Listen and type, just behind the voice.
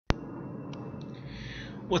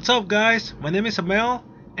What's up, guys? My name is Amel,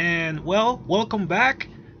 and well, welcome back.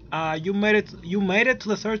 You made it. You made it to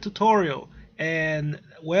the third tutorial, and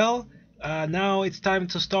well, now it's time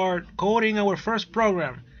to start coding our first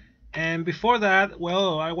program. And before that,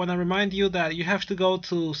 well, I want to remind you that you have to go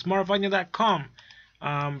to smartvania.com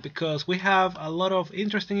because we have a lot of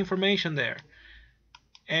interesting information there.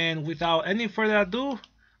 And without any further ado,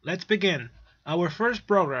 let's begin our first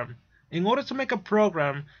program. In order to make a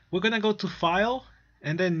program, we're gonna go to File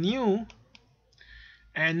and then New,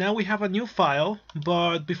 and now we have a new file.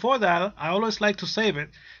 But before that, I always like to save it.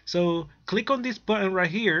 So click on this button right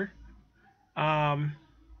here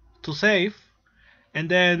to save, and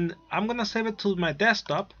then I'm gonna save it to my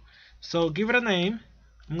desktop. So give it a name.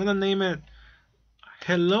 I'm gonna name it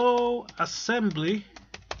Hello Assembly.asm.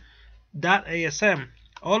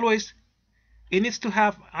 Always it needs to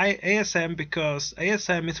have ASM because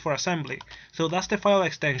ASM is for assembly. So that's the file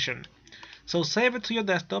extension. So save it to your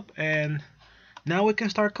desktop, and now we can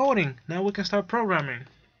start coding. Now we can start programming.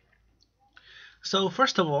 So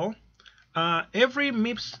first of all, every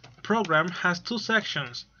MIPS program has two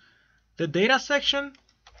sections: the data section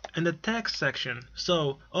and the text section.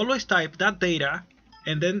 So always type that data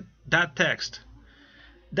and then that text.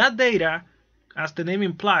 That data, as the name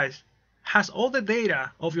implies, has all the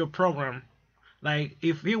data of your program. Like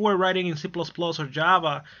if you were writing in C++ or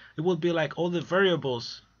Java, it would be like all the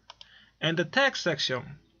variables. And the text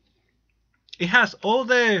section, it has all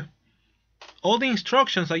the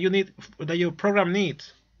instructions that you need, that your program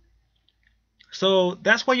needs. So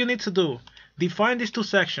that's what you need to do. Define these two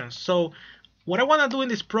sections. So what I want to do in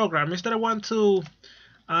this program is that I want to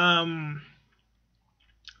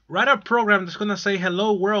write a program that's gonna say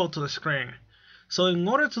hello world to the screen. So in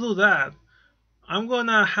order to do that, I'm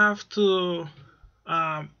gonna have to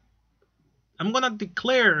I'm gonna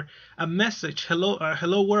declare a message,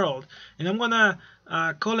 hello world, and I'm gonna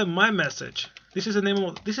call it my message. This is the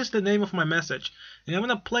name of my message, and I'm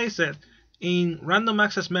gonna place it in random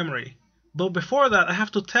access memory. But before that, I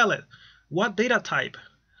have to tell it what data type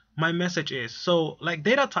my message is. So like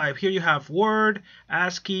data type, here you have Word,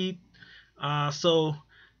 ASCII. So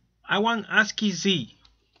I want ASCII Z,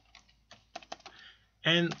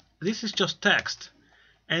 and this is just text,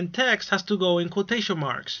 and text has to go in quotation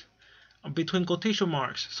marks, between quotation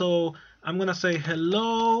marks. So I'm gonna say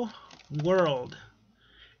hello world,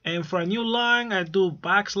 and for a new line I do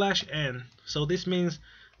 \n. So this means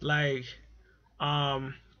like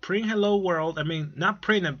print hello world. I mean, not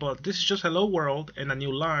print it, but this is just hello world and a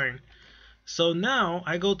new line. So now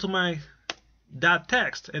I go to my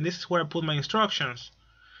 .text, and this is where I put my instructions.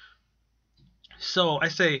 So I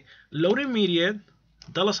say load immediate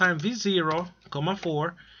 $v0,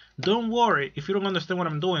 4. Don't worry if you don't understand what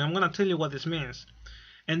I'm doing. I'm gonna tell you what this means.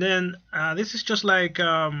 And then this is just like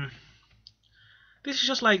a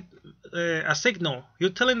signal. You're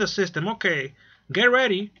telling the system, okay, get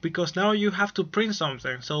ready, because now you have to print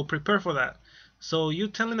something. So prepare for that. So you're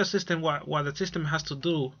telling the system what the system has to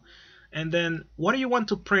do. And then what do you want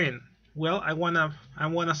to print? Well, I wanna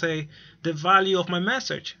say the value of my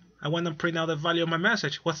message. I want to print out the value of my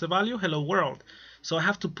message. What's the value? Hello world. So I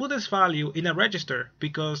have to put this value in a register,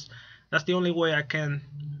 because that's the only way I can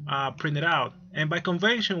print it out. And by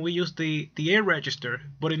convention, we use the A register,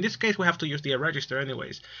 but in this case, we have to use the A register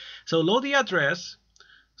anyways. So load the address.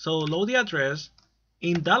 So load the address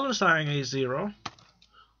in $A0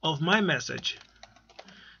 of my message.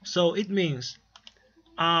 So it means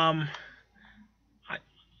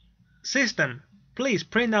system, please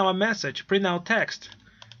print out a message, print out text.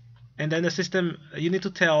 And then the system, you need to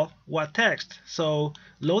tell what text. So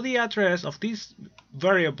load the address of this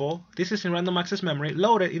variable. This is in random access memory.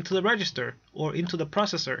 Load it into the register or into the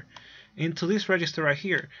processor, into this register right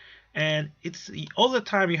here. And it's all the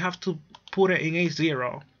time you have to put it in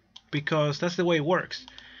A0, because that's the way it works.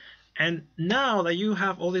 And now that you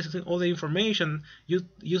have all the information,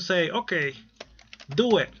 you say, okay,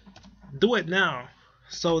 do it now.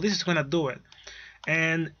 So this is gonna do it.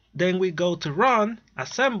 And then we go to run,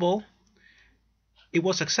 assemble. It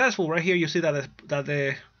was successful. Right here you see that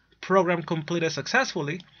the program completed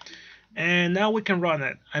successfully, and now we can run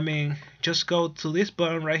it. I mean, just go to this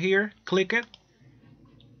button right here, click it,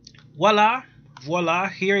 voila,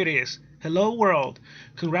 here it is. Hello world,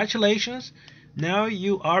 congratulations, now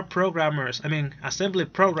you are programmers, I mean assembly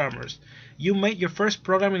programmers. You made your first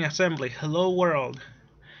program in assembly. Hello world.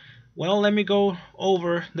 Well, let me go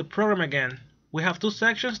over the program again. We have two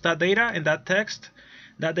sections, that data and that text.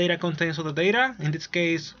 That data contains all the data, in this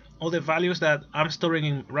case all the values that I'm storing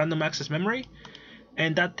in random access memory.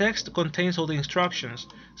 and that text contains all the instructions.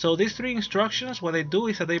 So these 3 instructions, what they do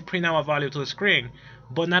is that they print out a value to the screen,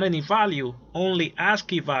 but not any value, only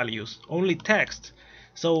ASCII values, only text.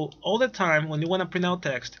 So all the time when you want to print out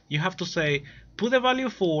text, you have to say put the value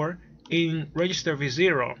 4 in register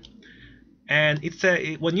V0, and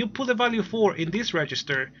when you put the value 4 in this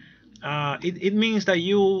register, it means that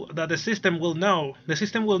the system will know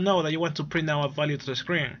that you want to print out a value to the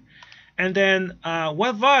screen. And then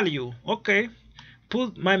what value? Okay,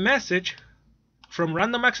 put my message from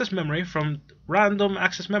random access memory,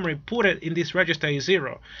 put it in this register is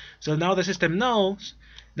 0. So now the system knows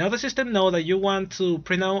that you want to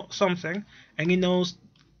print out something, and it knows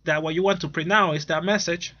that what you want to print out is that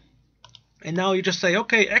message, and now you just say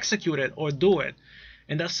okay, execute it or do it,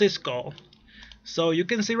 and that's syscall. So you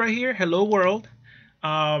can see right here, hello world,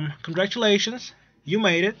 congratulations, you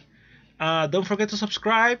made it. Don't forget to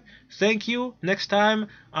subscribe. Thank you. Next time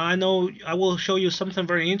I know I will show you something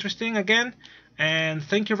very interesting again, and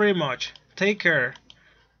thank you very much. Take care.